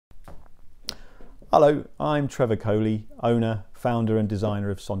Hello, I'm Trevor Coley, owner, founder and designer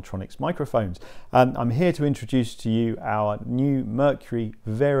of Sontronics Microphones. I'm here to introduce to you our new Mercury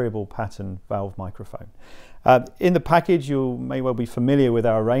variable pattern valve microphone. In the package you may well be familiar with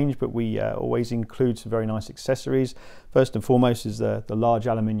our range, but we always include some very nice accessories. First and foremost is the large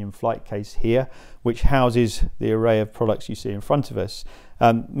aluminium flight case here, which houses the array of products you see in front of us.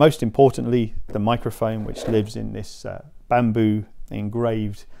 Most importantly, the microphone, which lives in this bamboo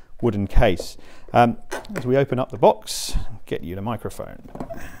engraved wooden case. As we open up the box, get you the microphone.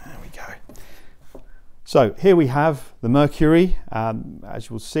 There we go. So here we have the Mercury, as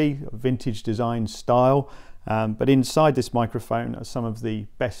you will see, a vintage design style, but inside this microphone are some of the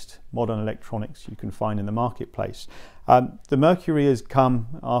best modern electronics you can find in the marketplace. The Mercury has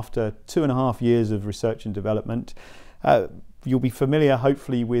come after 2.5 years of research and development. You'll be familiar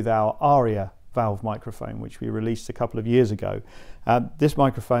hopefully with our Aria valve microphone, which we released a couple of years ago. This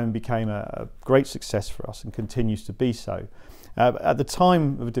microphone became a great success for us and continues to be so. At the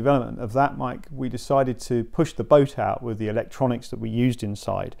time of development of that mic, we decided to push the boat out with the electronics that we used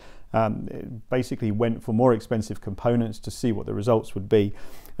inside. It basically went for more expensive components to see what the results would be,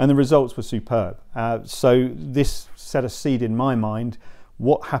 and the results were superb. So this set a seed in my mind.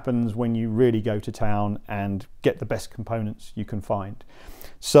 What happens when you really go to town and get the best components you can find?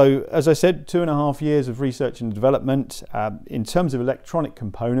 So, as I said, 2.5 years of research and development. In terms of electronic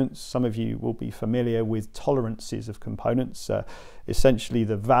components, some of you will be familiar with tolerances of components, essentially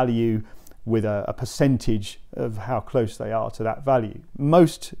the value with a percentage of how close they are to that value.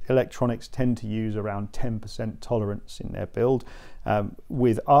 Most electronics tend to use around 10% tolerance in their build.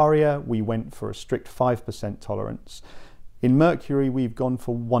 With Aria, we went for a strict 5% tolerance. In Mercury, we've gone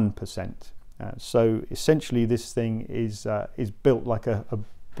for 1%. So essentially this thing is built like a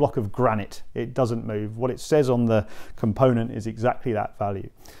block of granite. It doesn't move. What it says on the component is exactly that value.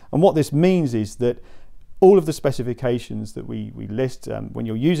 And what this means is that all of the specifications that we list when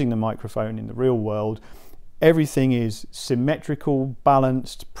you're using the microphone in the real world, everything is symmetrical,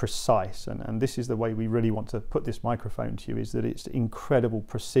 balanced, precise. And this is the way we really want to put this microphone to you, is that it's incredible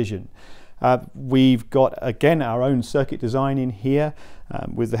precision. We've got, again, our own circuit design in here.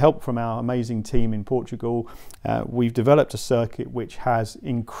 With the help from our amazing team in Portugal, we've developed a circuit which has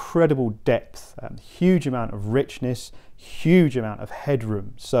incredible depth, huge amount of richness, huge amount of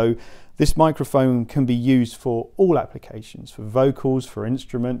headroom. So this microphone can be used for all applications, for vocals, for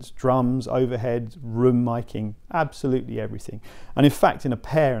instruments, drums, overhead, room miking, absolutely everything. And in fact, in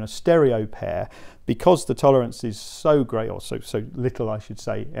a stereo pair, because the tolerance is so great, or so little I should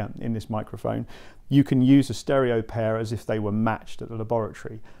say, in this microphone, you can use a stereo pair as if they were matched at the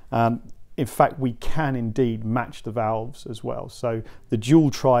laboratory. In fact, we can indeed match the valves as well. So the dual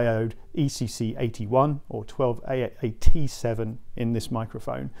triode ECC 81 or 12AT7 in this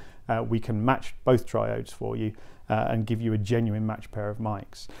microphone, we can match both triodes for you and give you a genuine match pair of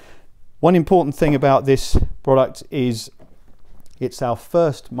mics. One important thing about this product is it's our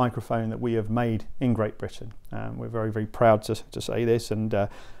first microphone that we have made in Great Britain. We're very, very proud to say this, and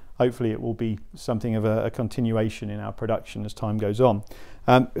hopefully it will be something of a continuation in our production as time goes on.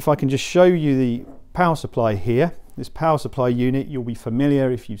 If I can just show you the power supply here. This power supply unit, you'll be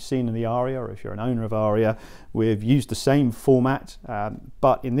familiar if you've seen the Aria, or if you're an owner of Aria. We've used the same format,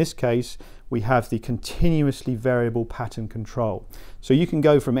 but in this case we have the continuously variable pattern control. So you can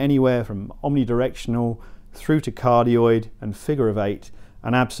go from anywhere from omnidirectional through to cardioid and figure of 8,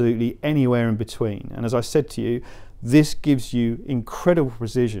 and absolutely anywhere in between. And as I said to you, this gives you incredible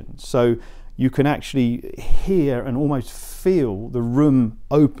precision. So you can actually hear and almost feel the room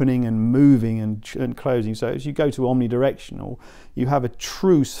opening and moving and closing. So as you go to omnidirectional, you have a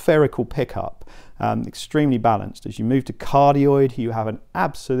true spherical pickup, extremely balanced. As you move to cardioid, you have an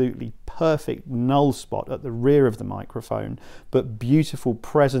absolutely perfect null spot at the rear of the microphone, but beautiful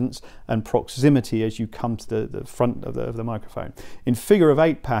presence and proximity as you come to the front of the microphone. In figure of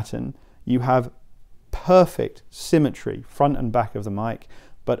 8 pattern, you have perfect symmetry front and back of the mic,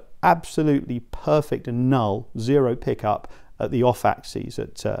 but absolutely perfect and null zero pickup at the off axes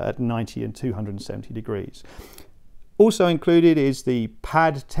at 90 and 270 degrees. Also included is the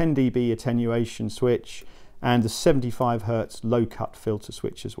pad 10 dB attenuation switch and the 75 Hz low cut filter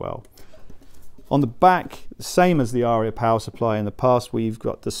switch as well. On the back, same as the Aria power supply in the past, we've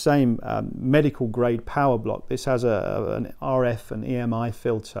got the same medical grade power block. This has an RF and EMI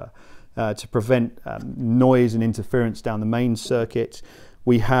filter to prevent noise and interference down the main circuit.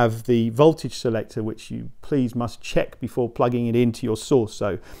 We have the voltage selector, which you please must check before plugging it into your source.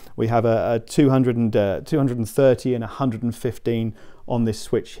 So we have a 230 and 115 on this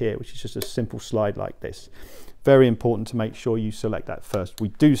switch here, which is just a simple slide like this. Very important to make sure you select that first. We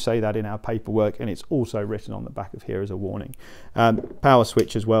do say that in our paperwork, and it's also written on the back of here as a warning. Power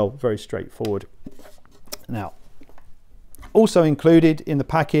switch as well, very straightforward. Now, also included in the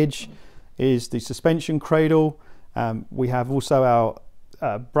package is the suspension cradle. We have also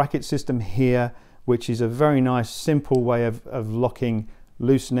our bracket system here, which is a very nice, simple way of locking,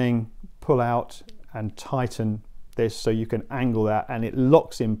 loosening, pull out and tighten this so you can angle that and it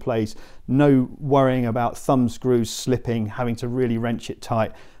locks in place. No worrying about thumb screws slipping, having to really wrench it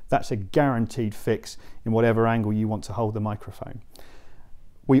tight. That's a guaranteed fix in whatever angle you want to hold the microphone.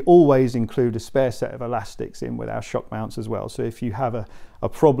 We always include a spare set of elastics in with our shock mounts as well. So if you have a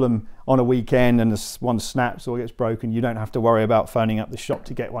problem on a weekend and one snaps or gets broken, you don't have to worry about phoning up the shop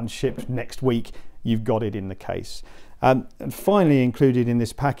to get one shipped next week. You've got it in the case. And finally included in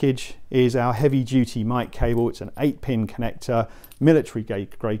this package is our heavy duty mic cable. It's an 8-pin connector, military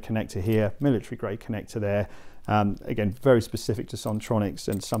grade connector here, military grade connector there. Again, very specific to Sontronics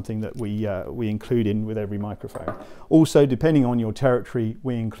and something that we include in with every microphone. Also, depending on your territory,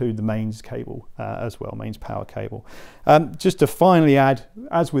 we include the mains cable as well, mains power cable. Just to finally add,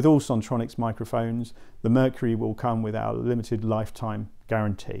 as with all Sontronics microphones, the Mercury will come with our limited lifetime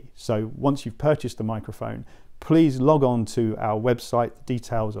guarantee. So once you've purchased the microphone, please log on to our website. The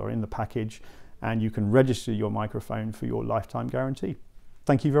details are in the package and you can register your microphone for your lifetime guarantee.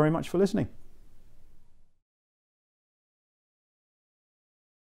 Thank you very much for listening.